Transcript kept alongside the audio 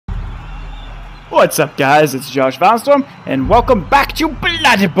What's up, guys? It's Josh Valstorm, and welcome back to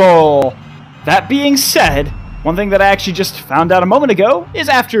Blood Bowl! That being said, one thing that I actually just found out a moment ago is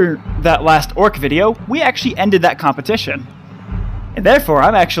after that last Orc video, we actually ended that competition. And therefore,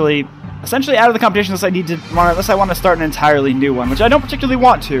 I'm actually essentially out of the competition unless I want to start an entirely new one, which I don't particularly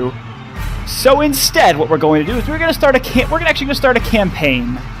want to. So instead, what we're going to do is we're actually going to start a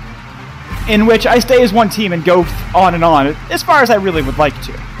campaign in which I stay as one team and go on and on, as far as I really would like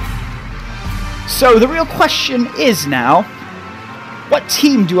to. So the real question is now, what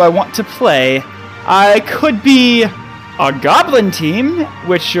team do I want to play? I could be a goblin team,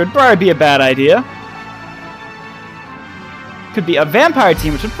 which should probably be a bad idea. Could be a vampire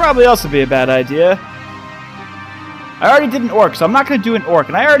team, which would probably also be a bad idea. I already did an orc, so I'm not going to do an orc,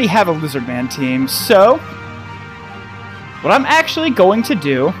 and I already have a lizard man team, so what I'm actually going to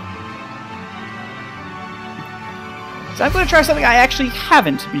do is I'm going to try something I actually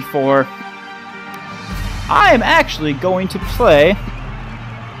haven't before. I am actually going to play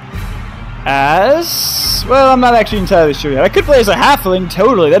as... well, I'm not actually entirely sure yet. I could play as a halfling,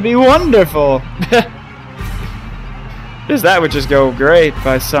 totally. That'd be wonderful. Because that would just go great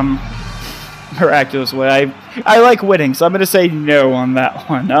by some miraculous way. I like winning, so I'm going to say no on that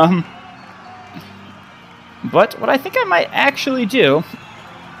one. But what I think I might actually do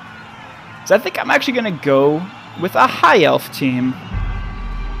is I think I'm actually going to go with a high elf team.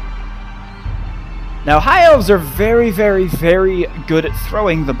 Now, high elves are very, very, very good at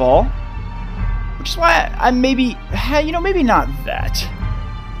throwing the ball, which is why I'm maybe not that.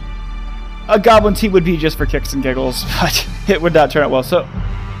 A goblin team would be just for kicks and giggles, but it would not turn out well, so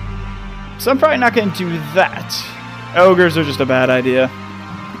I'm probably not going to do that. Ogres are just a bad idea.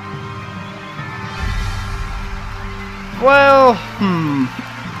 Well,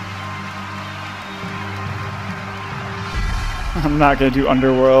 I'm not going to do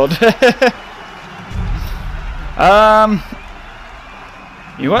Underworld.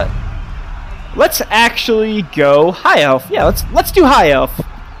 You know what? Let's actually go High Elf. Yeah, let's do High Elf.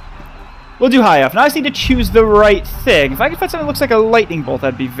 We'll do High Elf. Now I just need to choose the right thing. If I can find something that looks like a lightning bolt,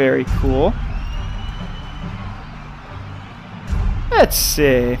 that'd be very cool. Let's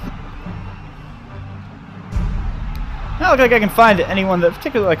see. Not look like I can find anyone that's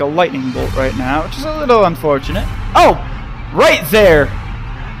particularly like a lightning bolt right now, which is a little unfortunate. Oh! Right there!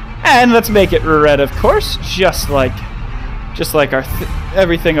 And let's make it red, of course, just like our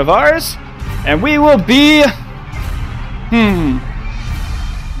everything of ours. And we will be...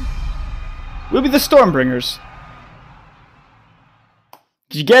 we'll be the Stormbringers.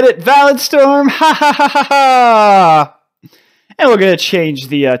 Did you get it, Valid Storm? Ha ha ha ha ha! And we're going to change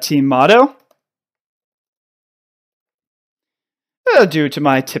the team motto. Due to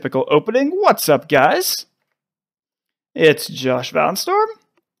my typical opening, what's up, guys? It's Josh Valenstorm.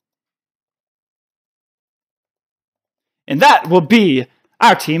 And that will be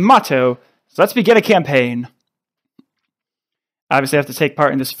our team motto. So let's begin a campaign. Obviously, I have to take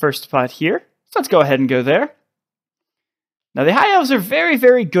part in this first spot here. So let's go ahead and go there. Now, the High Elves are very,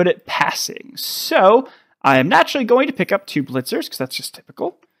 very good at passing. So I am naturally going to pick up 2 blitzers, because that's just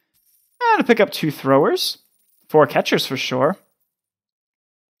typical. I'm going to pick up 2 throwers. 4 catchers for sure.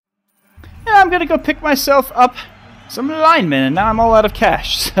 And I'm going to go pick myself up some linemen, and now I'm all out of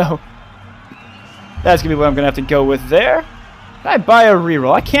cash. So that's going to be what I'm going to have to go with there. Can I buy a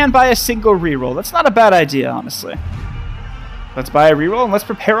reroll? I can buy a single reroll. That's not a bad idea, honestly. Let's buy a reroll and let's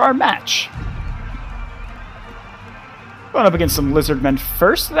prepare our match. Going up against some lizardmen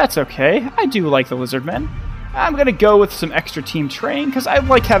first. That's okay. I do like the lizardmen. I'm going to go with some extra team training because I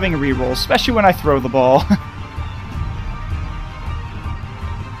like having rerolls, especially when I throw the ball.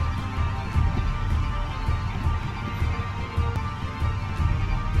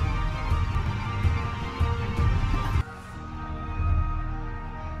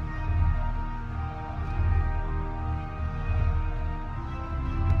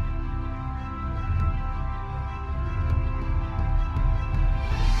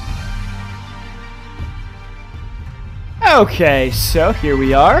 Okay, so here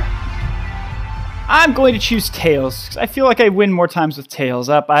we are. I'm going to choose Tails, because I feel like I win more times with Tails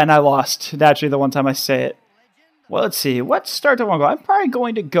up, and I lost, naturally, the one time I say it. Well, let's see. What start do I want to go? I'm probably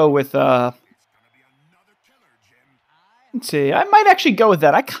going to go with, let's see. I might actually go with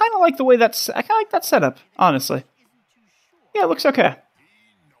that. I kind of like the way I kind of like that setup, honestly. Yeah, it looks okay.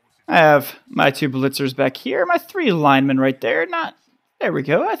 I have my 2 blitzers back here, my 3 linemen right there. There we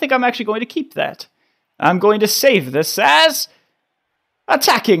go. I think I'm actually going to keep that. I'm going to save this as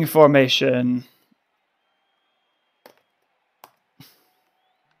attacking formation.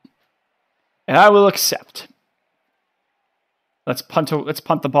 And I will accept. Let's punt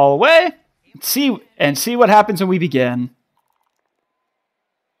the ball away. See what happens when we begin.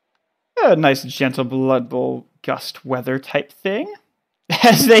 A nice gentle Blood Bowl gust weather type thing.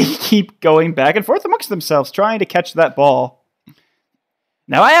 As they keep going back and forth amongst themselves, trying to catch that ball.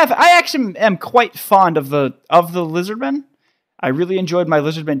 Now, I actually am quite fond of the Lizardmen. I really enjoyed my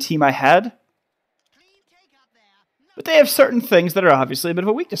Lizardmen team I had. But they have certain things that are obviously a bit of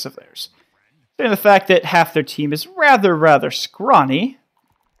a weakness of theirs. And the fact that half their team is rather scrawny.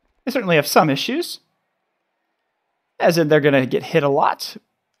 They certainly have some issues. As in, they're going to get hit a lot.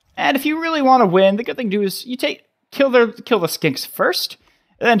 And if you really want to win, the good thing to do is you kill the skinks first,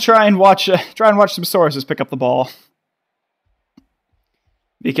 and then try and watch some Sauruses pick up the ball.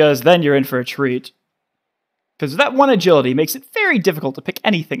 Because then you're in for a treat. Because that one agility makes it very difficult to pick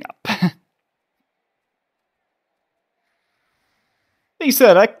anything up. Being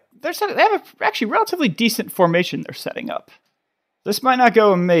said, they have actually relatively decent formation they're setting up. This might not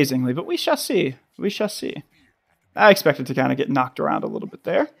go amazingly, but we shall see. We shall see. I expected to kind of get knocked around a little bit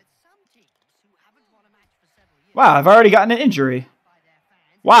there. Wow, I've already gotten an injury.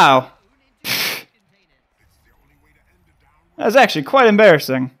 Wow. That's actually quite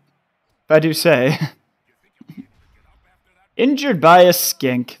embarrassing, if I do say. Injured by a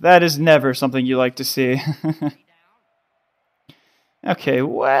skink. That is never something you like to see. Okay,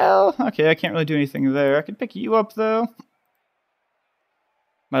 well, I can't really do anything there. I can pick you up, though.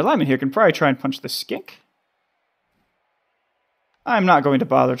 My lineman here can probably try and punch the skink. I'm not going to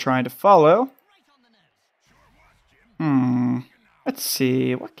bother trying to follow. Let's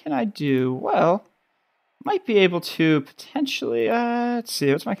see. What can I do? Well, might be able to potentially... let's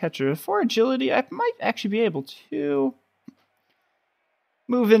see. What's my catcher? 4 agility. I might actually be able to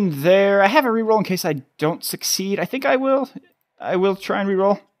move in there. I have a reroll in case I don't succeed. I think I will. I will try and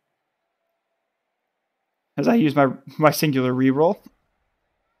reroll. As I use my singular reroll.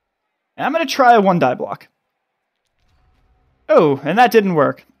 And I'm going to try a 1-die block. Oh, and that didn't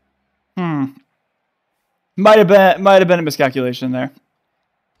work. Might have been a miscalculation there.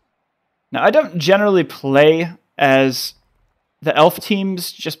 Now, I don't generally play as the elf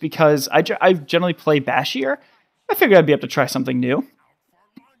teams just because I generally play Bashir. I figured I'd be able to try something new.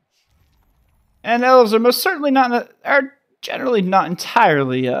 And elves are most certainly are generally not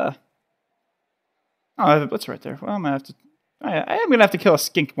entirely Oh, I have a blitz right there. Well, I am gonna have to kill a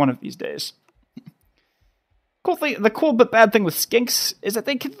skink one of these days. The cool but bad thing with skinks is that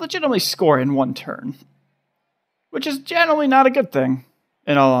they can legitimately score in 1 turn. Which is generally not a good thing,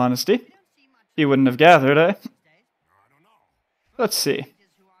 in all honesty. You wouldn't have gathered, eh? Let's see.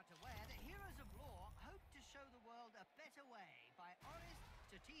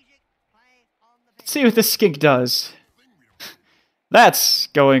 Let's see what this skink does. That's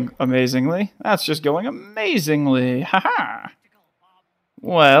going amazingly. That's just going amazingly. Haha.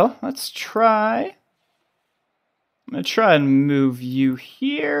 Well, let's try. I'm going to try and move you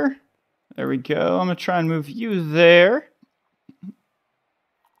here. There we go. I'm going to try and move you there.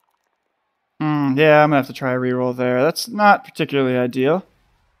 Yeah, I'm going to have to try a reroll there. That's not particularly ideal.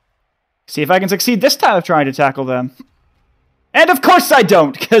 See if I can succeed this time of trying to tackle them. And of course I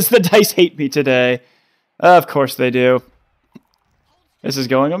don't, because the dice hate me today. Of course they do. This is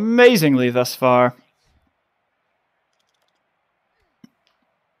going amazingly thus far.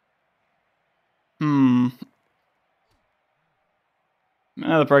 Now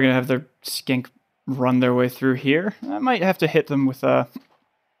they're probably going to have their skink run their way through here. I might have to hit them with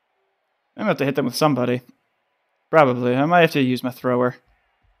I'm going to have to hit them with somebody. Probably. I might have to use my thrower.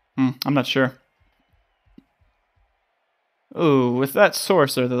 I'm not sure. Ooh, with that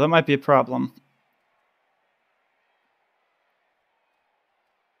sorcerer, though, that might be a problem.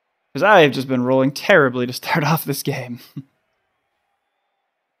 Because I have just been rolling terribly to start off this game.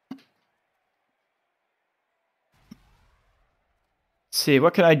 Let's see,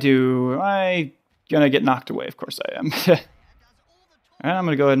 what can I do? Am I gonna get knocked away? Of course I am. Alright, I'm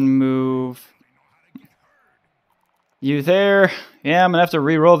gonna go ahead and move you there. Yeah, I'm gonna have to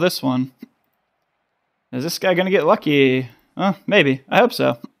re-roll this one. Is this guy gonna get lucky? Maybe. I hope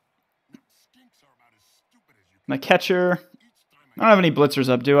so. My catcher. I don't have any blitzers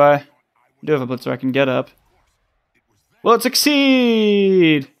up, do I? I do have a blitzer I can get up. Will it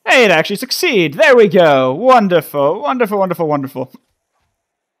succeed? Hey, it actually succeed. There we go. Wonderful. Wonderful, wonderful, wonderful.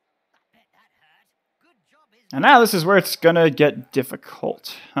 And now this is where it's gonna get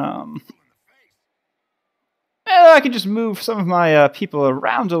difficult. I can just move some of my people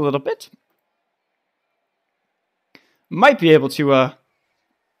around a little bit. Might be able to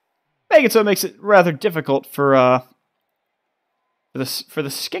make it so it makes it rather difficult for the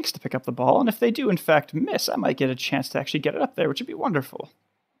skinks to pick up the ball, and if they do in fact miss, I might get a chance to actually get it up there, which would be wonderful.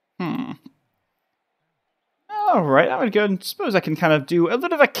 Alright, I would go and suppose I can kind of do a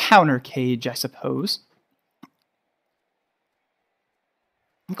bit of a counter cage, I suppose.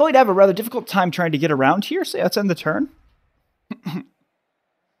 I'm going to have a rather difficult time trying to get around here, so yeah, let's end the turn.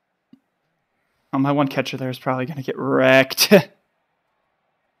 Oh, my one catcher there is probably going to get wrecked.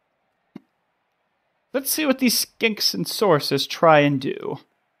 Let's see what these skinks and sources try and do.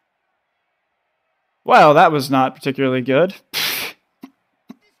 Well, that was not particularly good.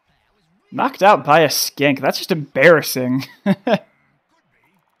 Knocked out by a skink. That's just embarrassing.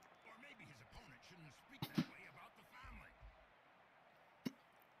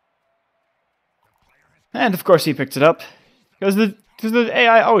 And of course he picked it up. Because the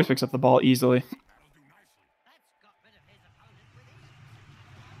AI always picks up the ball easily.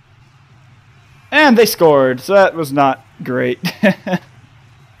 And they scored, so that was not great.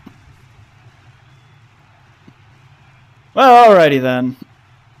 Well, alrighty then.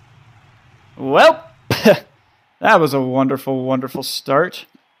 Well, that was a wonderful, wonderful start.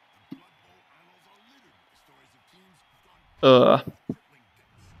 I'm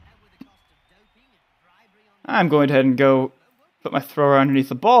going ahead and go put my thrower underneath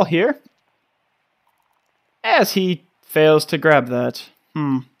the ball here. As he fails to grab that.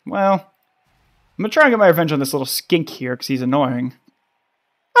 Well, I'm going to try and get my revenge on this little skink here, because he's annoying.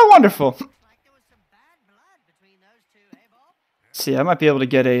 Oh, wonderful. Let's see, I might be able to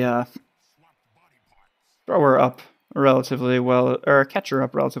get a thrower up relatively well, or a catcher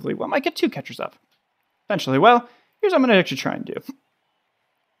up relatively well. I might get two catchers up eventually. Well, here's what I'm going to actually try and do.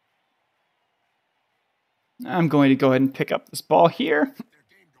 I'm going to go ahead and pick up this ball here.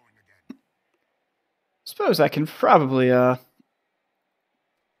 Suppose I can probably,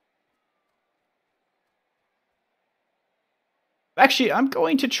 Actually, I'm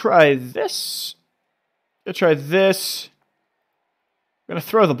going to try this. I'm going to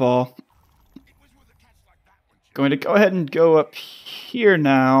throw the ball. Going to go ahead and go up here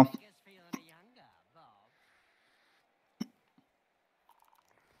now.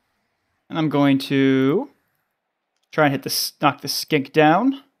 And I'm going to try and hit this, knock this skink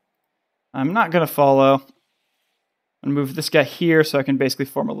down. I'm not going to follow. I'm going to move this guy here so I can basically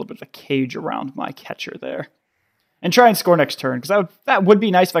form a little bit of a cage around my catcher there. And try and score next turn, because that would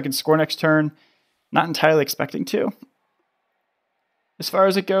be nice if I could score next turn. Not entirely expecting to, as far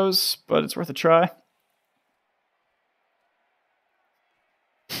as it goes, but it's worth a try.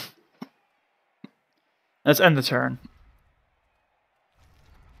 Let's end the turn.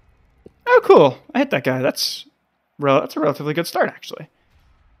 Oh, cool. I hit that guy. That's a relatively good start, actually.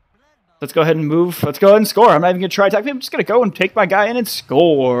 Let's go ahead and move. Let's go ahead and score. I'm not even going to try attacking. I'm just going to go and take my guy in and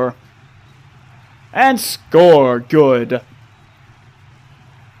score. And score. Good.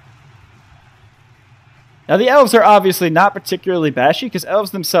 Now, the elves are obviously not particularly bashy, because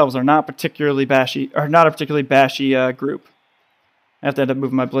elves themselves are not particularly bashy, or not a particularly bashy group. I have to end up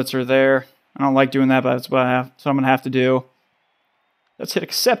moving my blitzer there. I don't like doing that, but that's what I'm going to have to do. Let's hit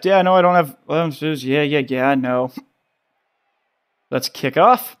accept. Yeah, I know I don't have... Yeah, I know. Let's kick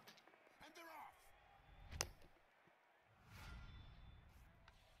off.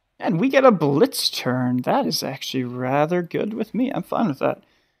 And we get a blitz turn. That is actually rather good with me. I'm fine with that.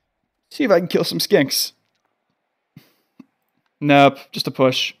 See if I can kill some skinks. Nope, just a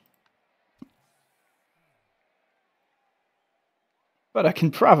push. But I can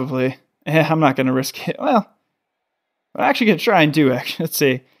probably... I'm not going to risk it. Well, I'm actually going to try and do, actually. Let's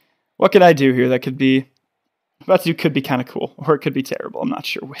see. What can I do here that could be... About to do could be kind of cool, or it could be terrible. I'm not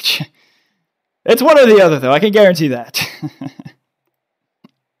sure which. It's one or the other, though. I can guarantee that.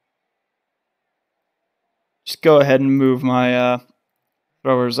 Just go ahead and move my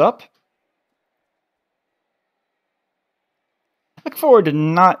throwers up. Look forward to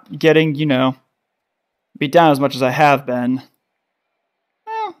not getting, be down as much as I have been.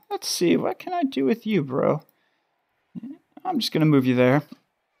 Well, let's see. What can I do with you, bro? I'm just going to move you there.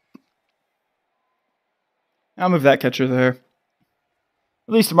 I'll move that catcher there.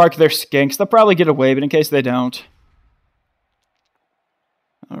 At least mark their skinks. They'll probably get away, but in case they don't.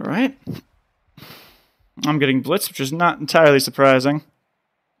 Alright. I'm getting blitzed, which is not entirely surprising.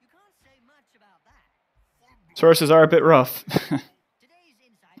 Sources are a bit rough.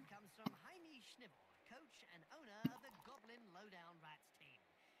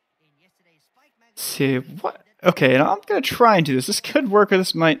 Let's see, what? Okay, now I'm going to try and do this. This could work or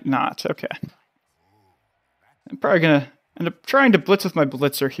this might not. Okay. I'm probably going to end up trying to blitz with my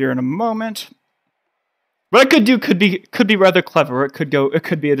blitzer here in a moment. What I could do could be rather clever, or it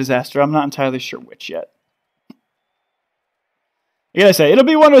could be a disaster. I'm not entirely sure which yet. I gotta say, it'll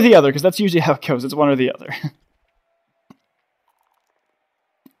be one or the other, because that's usually how it goes. It's one or the other.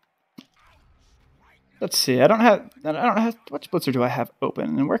 Let's see. I don't have. Which blitzer do I have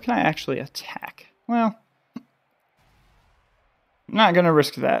open, and where can I actually attack? Well, I'm not gonna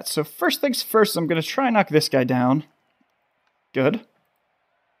risk that. So first things first, I'm gonna try and knock this guy down. Good.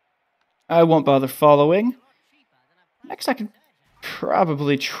 I won't bother following. Next, I can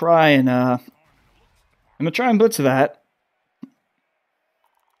probably try and I'm gonna try and blitz that.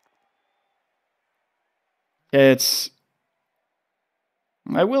 Okay,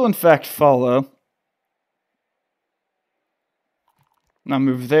 I will in fact follow. I'll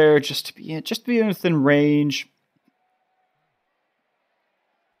move there just to be within range.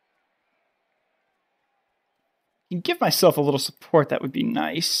 And give myself a little support, that would be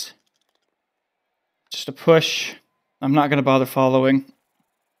nice. Just a push. I'm not going to bother following.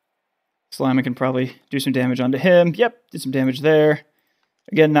 Slime can probably do some damage onto him. Yep, did some damage there.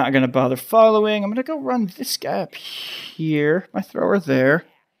 Again, not going to bother following. I'm going to go run this guy up here. My thrower there.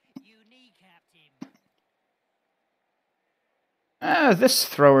 This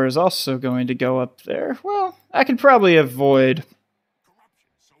thrower is also going to go up there. Well, I can probably avoid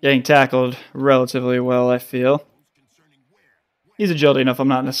getting tackled relatively well, I feel. He's agility enough, I'm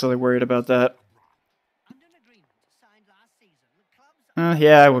not necessarily worried about that.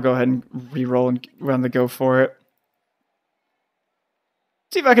 Yeah, I will go ahead and re-roll and run the go for it.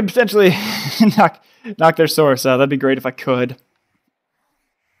 See if I can potentially knock their source out. That'd be great if I could.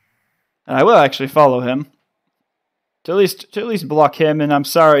 And I will actually follow him. To at least block him, and I'm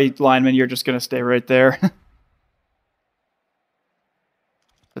sorry, lineman, you're just gonna stay right there.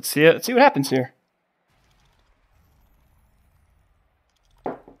 Let's see it. Let's see what happens here.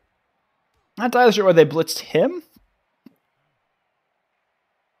 Not entirely sure why they blitzed him.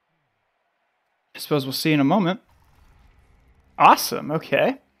 I suppose we'll see in a moment. Awesome,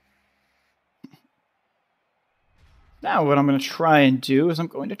 okay. Now what I'm going to try and do is I'm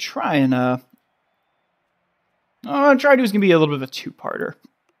going to try and, what I'm going to try to do is going to be a little bit of a two-parter,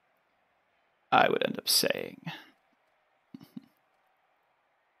 I would end up saying.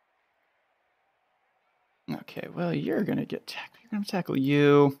 Okay, well, you're going to get tackled. You're going to tackle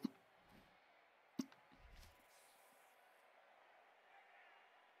you.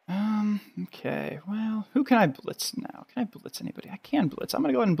 Okay, well, who can I blitz now? Can I blitz anybody? I can blitz. I'm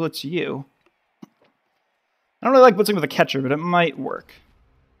going to go ahead and blitz you. I don't really like blitzing with a catcher, but it might work.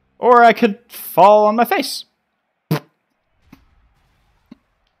 Or I could fall on my face.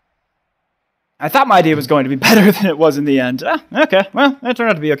 I thought my idea was going to be better than it was in the end. Okay, well, that turned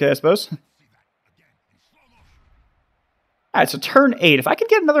out to be okay, I suppose. Alright, so turn 8. If I could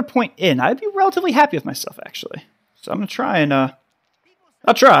get another point in, I'd be relatively happy with myself, actually. So I'm going to try and, I'll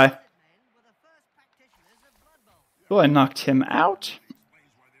try. Well, I knocked him out.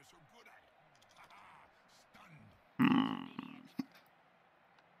 I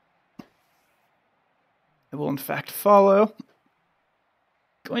will, in fact, follow.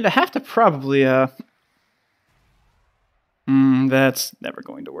 Going to have to probably, that's never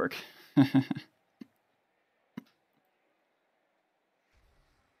going to work.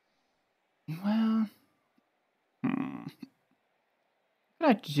 Well,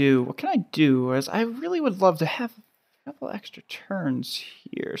 What can I do? As I really would love to have a couple extra turns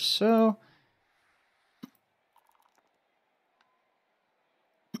here, so...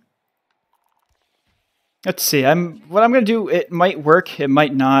 Let's see, what I'm going to do, it might work, it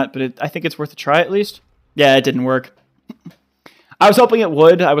might not, but I think it's worth a try at least. Yeah, it didn't work. I was hoping it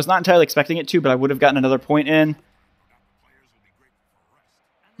would. I was not entirely expecting it to, but I would have gotten another point in.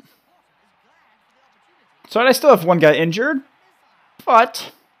 So I still have one guy injured,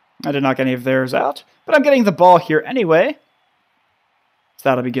 but I did not get any of theirs out. But I'm getting the ball here anyway, so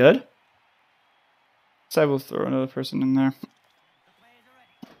that'll be good. So I will throw another person in there.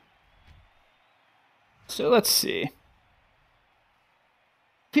 So let's see.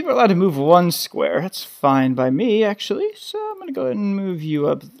 People are allowed to move one square. That's fine by me, actually. So I'm going to go ahead and move you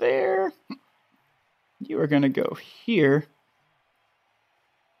up there. You are going to go here.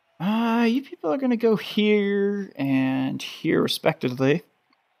 You people are going to go here and here, respectively.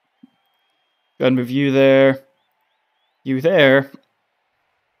 Go ahead and move you there,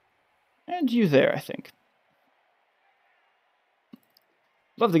 and you there, I think.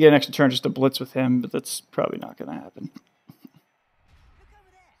 Love to get an extra turn just to blitz with him, but that's probably not going to happen.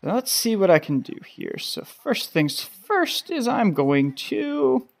 So let's see what I can do here. So first things first is I'm going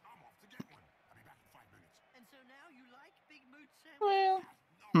to... Well,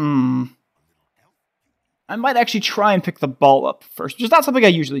 I might actually try and pick the ball up first, which is not something I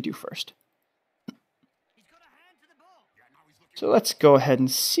usually do first. So let's go ahead and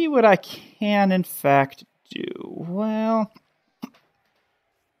see what I can, in fact, do. Well...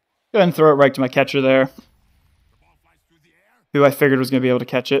 Go ahead and throw it right to my catcher there, who I figured was going to be able to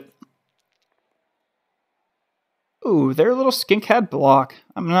catch it. Ooh, their little skink had block.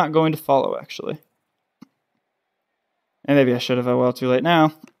 I'm not going to follow, actually. And maybe I should have. Oh, well, too late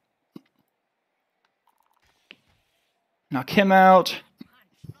now. Knock him out.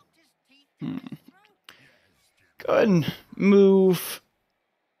 Go ahead and move.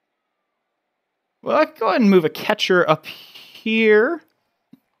 Well, I can go ahead and move a catcher up here.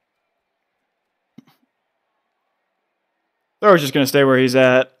 Thrower's just going to stay where he's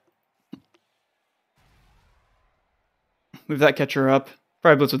at. Move that catcher up.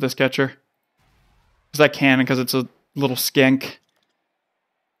 Probably blitz with this catcher. Because I can, because it's a little skink.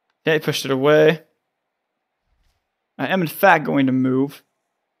 Yeah, he pushed it away. I am, in fact, going to move.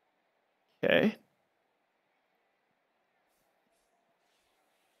 Okay.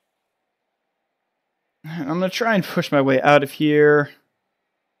 I'm going to try and push my way out of here.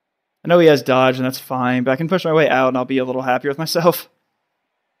 I know he has dodge, and that's fine, but I can push my way out, and I'll be a little happier with myself.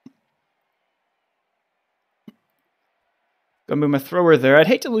 Gonna move my thrower there. I'd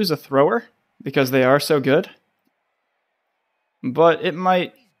hate to lose a thrower, because they are so good. But it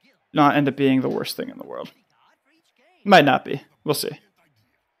might not end up being the worst thing in the world. Might not be. We'll see.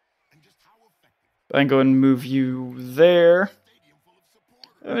 I can go and move you there.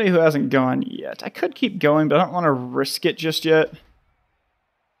 Anybody who hasn't gone yet. I could keep going, but I don't want to risk it just yet.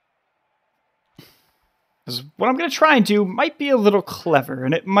 Because what I'm going to try and do might be a little clever,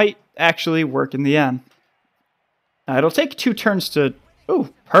 and it might actually work in the end. It'll take 2 turns to...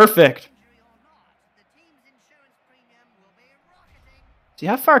 Ooh, perfect! See,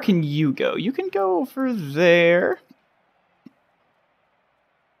 how far can you go? You can go over there.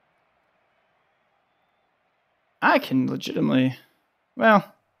 I can legitimately...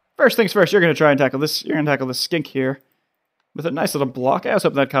 Well, first things first, you're going to try and tackle this. You're going to tackle this skink here with a nice little block. I was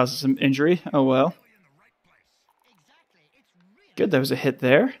hoping that causes some injury. Oh well. Good, that was a hit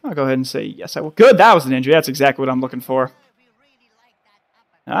there. I'll go ahead and say yes, I will. Good, that was an injury. That's exactly what I'm looking for.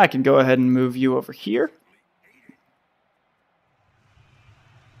 Now I can go ahead and move you over here.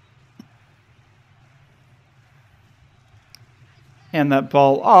 Hand that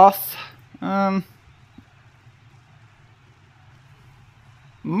ball off.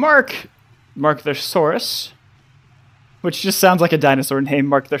 Mark Thesaurus, which just sounds like a dinosaur name,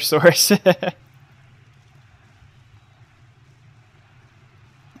 Mark Thesaurus.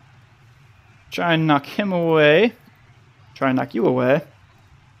 Try and knock him away. Try and knock you away.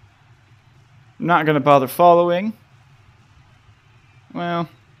 I'm not going to bother following. Well,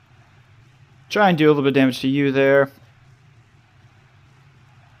 try and do a little bit of damage to you there.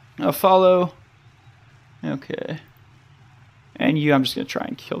 I'll follow. Okay. And you, I'm just going to try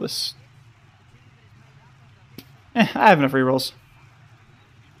and kill this. I have enough rerolls.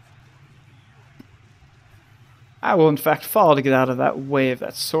 I will, in fact, follow to get out of that way of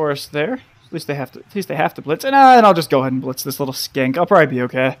that source there. At least they have to blitz. And I'll just go ahead and blitz this little skink. I'll probably be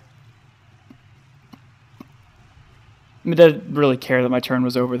okay. I mean, I didn't really care that my turn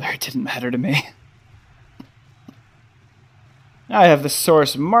was over there. It didn't matter to me. I have the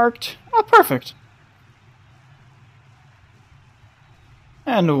source marked. Oh, perfect.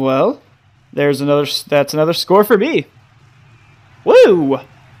 And, well, that's another score for me. Woo!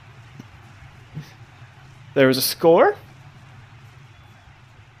 There was a score.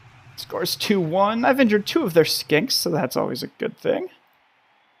 Score's 2-1. I've injured 2 of their skinks, so that's always a good thing.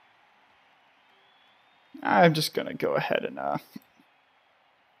 I'm just going to go ahead and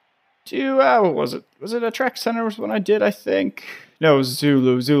do, what was it? Was it a track center was one I did, I think? No, it was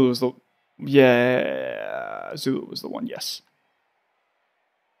Zulu. Zulu was the... Yeah, Zulu was the one, yes.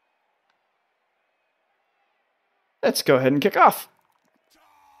 Let's go ahead and kick off.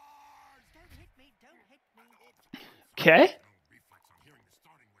 Okay.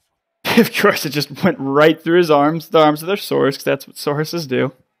 Of course, it just went right through his arms, the arms of their swords, because that's what sauruses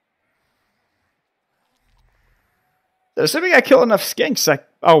do. So assuming I kill enough skinks,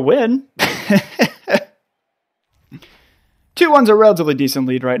 I'll win. 2-1's a relatively decent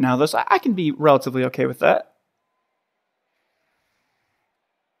lead right now, though, so I can be relatively okay with that.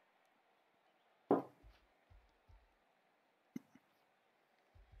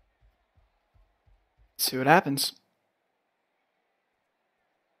 See what happens.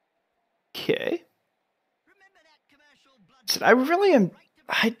 Okay. So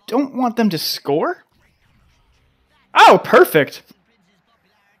I don't want them to score? Oh, perfect.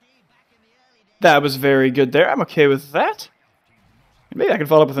 That was very good there. I'm okay with that. Maybe I can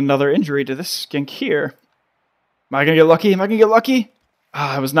follow up with another injury to this skink here. Am I going to get lucky? Am I going to get lucky?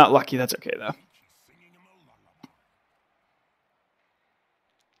 Ah, I was not lucky. That's okay, though.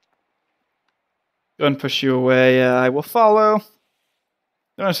 Go ahead and push you away. I will follow.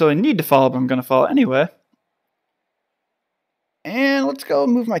 Don't necessarily need to follow, but I'm going to follow anyway. And let's go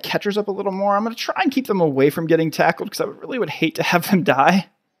move my catchers up a little more. I'm going to try and keep them away from getting tackled because I really would hate to have them die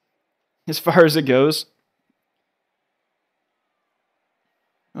as far as it goes.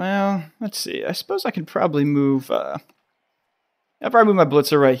 Well, let's see. I suppose I could probably move... I'll probably move my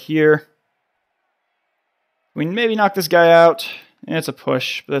blitzer right here. We can maybe knock this guy out. It's a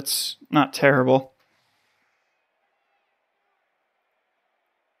push, but that's not terrible.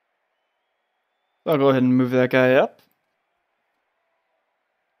 I'll go ahead and move that guy up.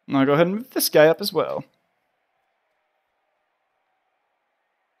 And I'll go ahead and move this guy up as well.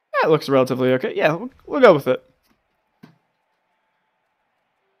 That looks relatively okay. Yeah, we'll go with it.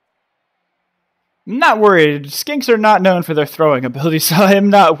 I'm not worried. Skinks are not known for their throwing ability, so I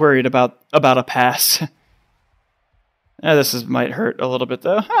am not worried about a pass. This might hurt a little bit,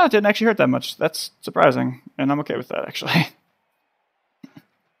 though. It didn't actually hurt that much. That's surprising, and I'm okay with that, actually.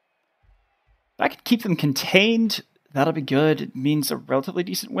 If I could keep them contained, that'll be good. It means a relatively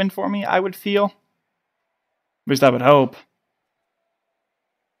decent win for me, I would feel. At least I would hope.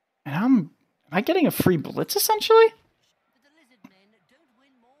 And am I getting a free blitz, essentially?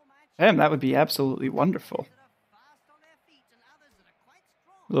 Damn, that would be absolutely wonderful.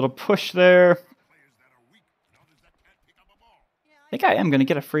 A little push there. I think I am going to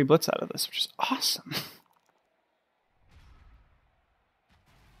get a free blitz out of this, which is awesome.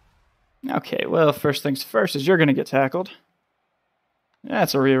 Okay, well, first things first is you're going to get tackled.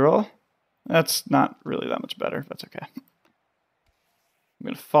 That's a reroll. That's not really that much better. That's okay. I'm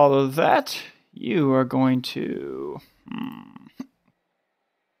going to follow that. You are going to...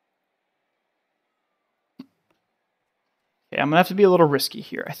 Okay, I'm going to have to be a little risky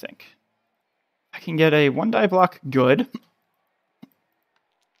here, I think. I can get a one-die block, good.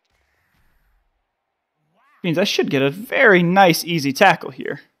 Means I should get a very nice, easy tackle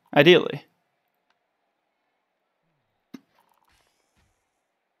here, ideally.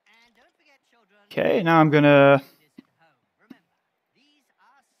 Okay, now I'm going to...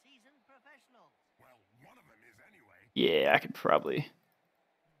 Yeah, I could probably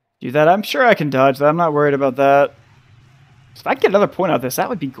do that. I'm sure I can dodge that. I'm not worried about that. If I could get another point out of this, that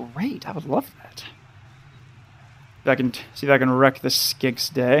would be great. I would love that. If I can see if I can wreck this Skink's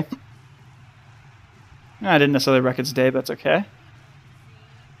day. I didn't necessarily wreck its day, but that's okay.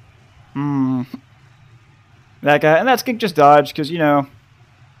 That guy, and that Skink just dodged, because, you know,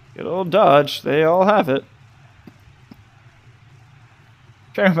 good old dodge. They all have it.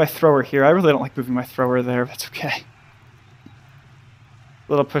 Trying to move my thrower here. I really don't like moving my thrower there, but that's okay.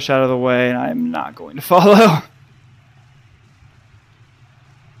 Little push out of the way, and I'm not going to follow.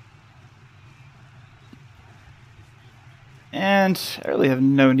 And I really have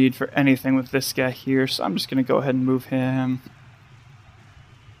no need for anything with this guy here, so I'm just going to go ahead and move him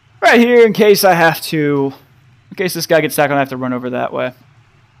right here in case I have to. In case this guy gets tackled, I have to run over that way.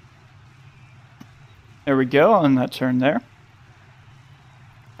 There we go, on that turn there.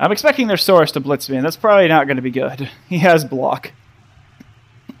 I'm expecting their Saurus to blitz me, and that's probably not going to be good. He has block.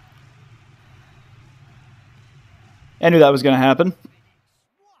 I knew that was going to happen.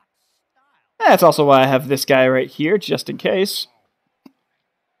 That's also why I have this guy right here, just in case.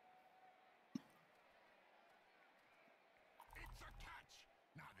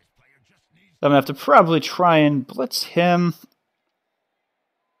 I'm going to have to probably try and blitz him.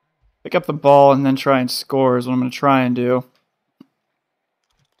 Pick up the ball and then try and score is what I'm going to try and do.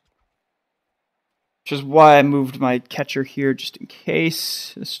 Which is why I moved my catcher here just in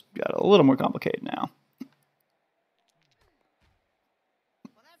case. This got a little more complicated now.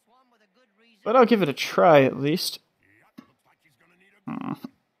 But I'll give it a try at least.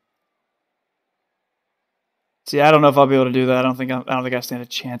 See, I don't know if I'll be able to do that. I don't think I stand a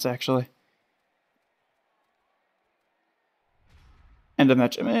chance actually. End of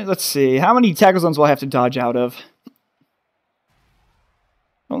match. I mean, let's see. How many tackle zones will I have to dodge out of?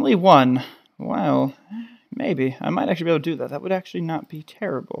 Only one. Wow. Maybe. I might actually be able to do that. That would actually not be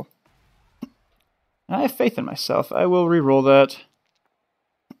terrible. I have faith in myself. I will re-roll that.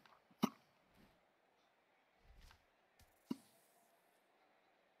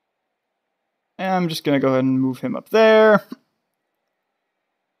 And I'm just going to go ahead and move him up there.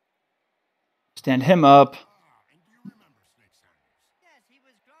 Stand him up.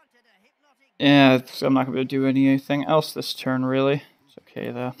 Yeah, so I'm not going to be able to do anything else this turn, really. It's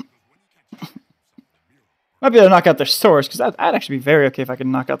okay, though. Might be able to knock out their Saurus, because that'd actually be very okay if I could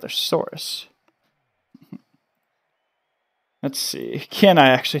knock out their Saurus. Let's see. Can I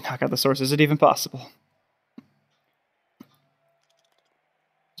actually knock out the Saurus? Is it even possible?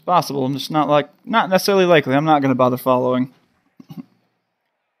 It's possible. I'm just not necessarily likely. I'm not going to bother following.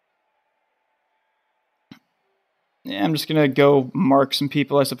 Yeah, I'm just going to go mark some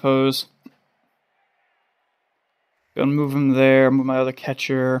people, I suppose. Gonna move them there, move my other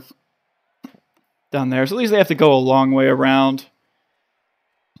catcher down there. So at least they have to go a long way around.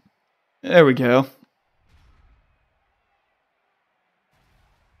 There we go.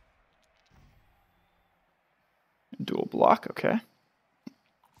 Dual block, okay.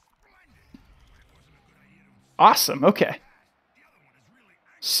 Awesome, okay.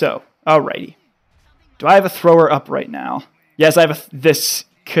 So, alrighty. Do I have a thrower up right now? Yes, I have this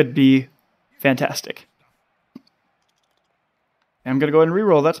could be fantastic. I'm going to go ahead and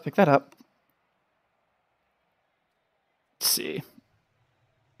reroll that to pick that up. Let's see.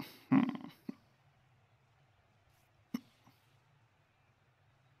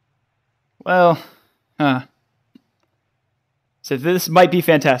 Well, so this might be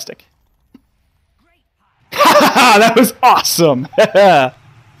fantastic. That was awesome!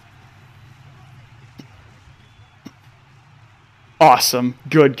 Awesome.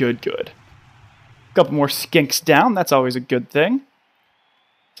 Good, good, good. A couple more skinks down. That's always a good thing.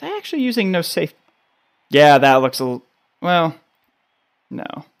 Is I actually using no safe? Yeah, that looks a little... Well, no.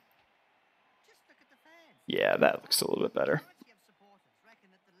 Yeah, that looks a little bit better.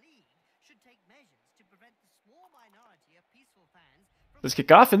 Let's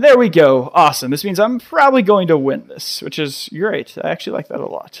kick off, and there we go. Awesome. This means I'm probably going to win this, which is great. I actually like that a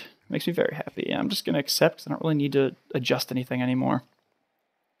lot. Makes me very happy. I'm just going to accept. I don't really need to adjust anything anymore.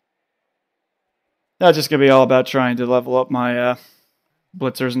 That's just going to be all about trying to level up my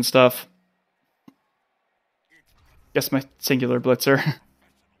blitzers and stuff. Guess my singular blitzer.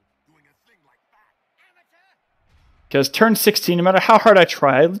 Because turn 16, no matter how hard I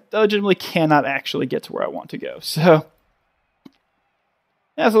try, I legitimately cannot actually get to where I want to go. So,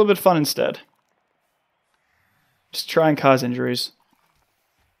 yeah, it's a little bit of fun instead. Just try and cause injuries.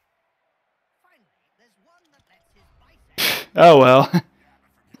 Oh well.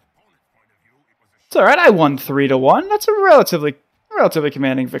 It's alright, I won 3-1. That's a relatively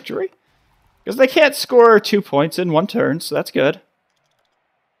commanding victory. Because they can't score 2 points in one turn, so that's good.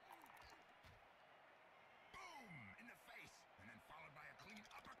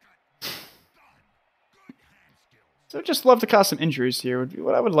 So I'd just love to cause some injuries here would be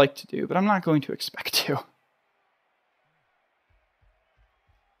what I would like to do, but I'm not going to expect to.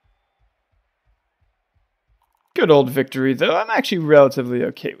 Good old victory, though. I'm actually relatively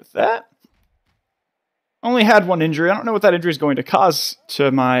okay with that. Only had one injury. I don't know what that injury is going to cause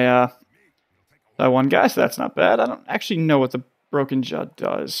to my that one guy, so that's not bad. I don't actually know what the broken jaw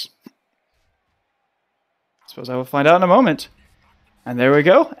does. I suppose I will find out in a moment. And there we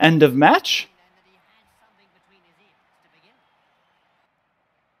go. End of match.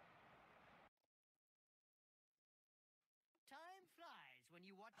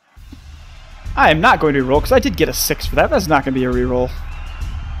 I am not going to reroll because I did get a 6 for that. That's not going to be a reroll.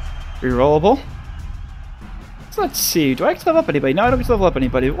 Rerollable. So let's see. Do I get to level up anybody? No, I don't get to level up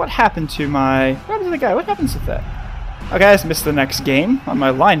anybody. What happened to my... What happened to the guy? What happens with that? Okay, I just missed the next game on my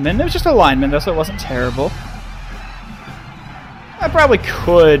lineman. It was just a lineman, though, so it wasn't terrible. I probably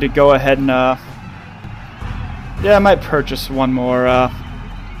could go ahead and... Yeah, I might purchase one more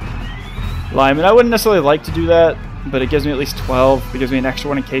lineman. I wouldn't necessarily like to do that, but it gives me at least 12. It gives me an extra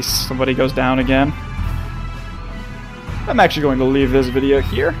one in case somebody goes down again. I'm actually going to leave this video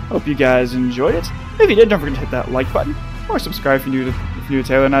here. Hope you guys enjoyed it. If you did, don't forget to hit that like button or subscribe if you're new to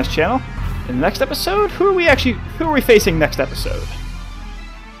Taylor and I's channel. In the next episode, who are we facing next episode?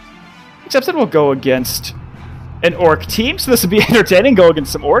 Next episode we'll go against an orc team, so this will be entertaining. Go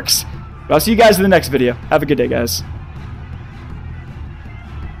against some orcs. But I'll see you guys in the next video. Have a good day, guys.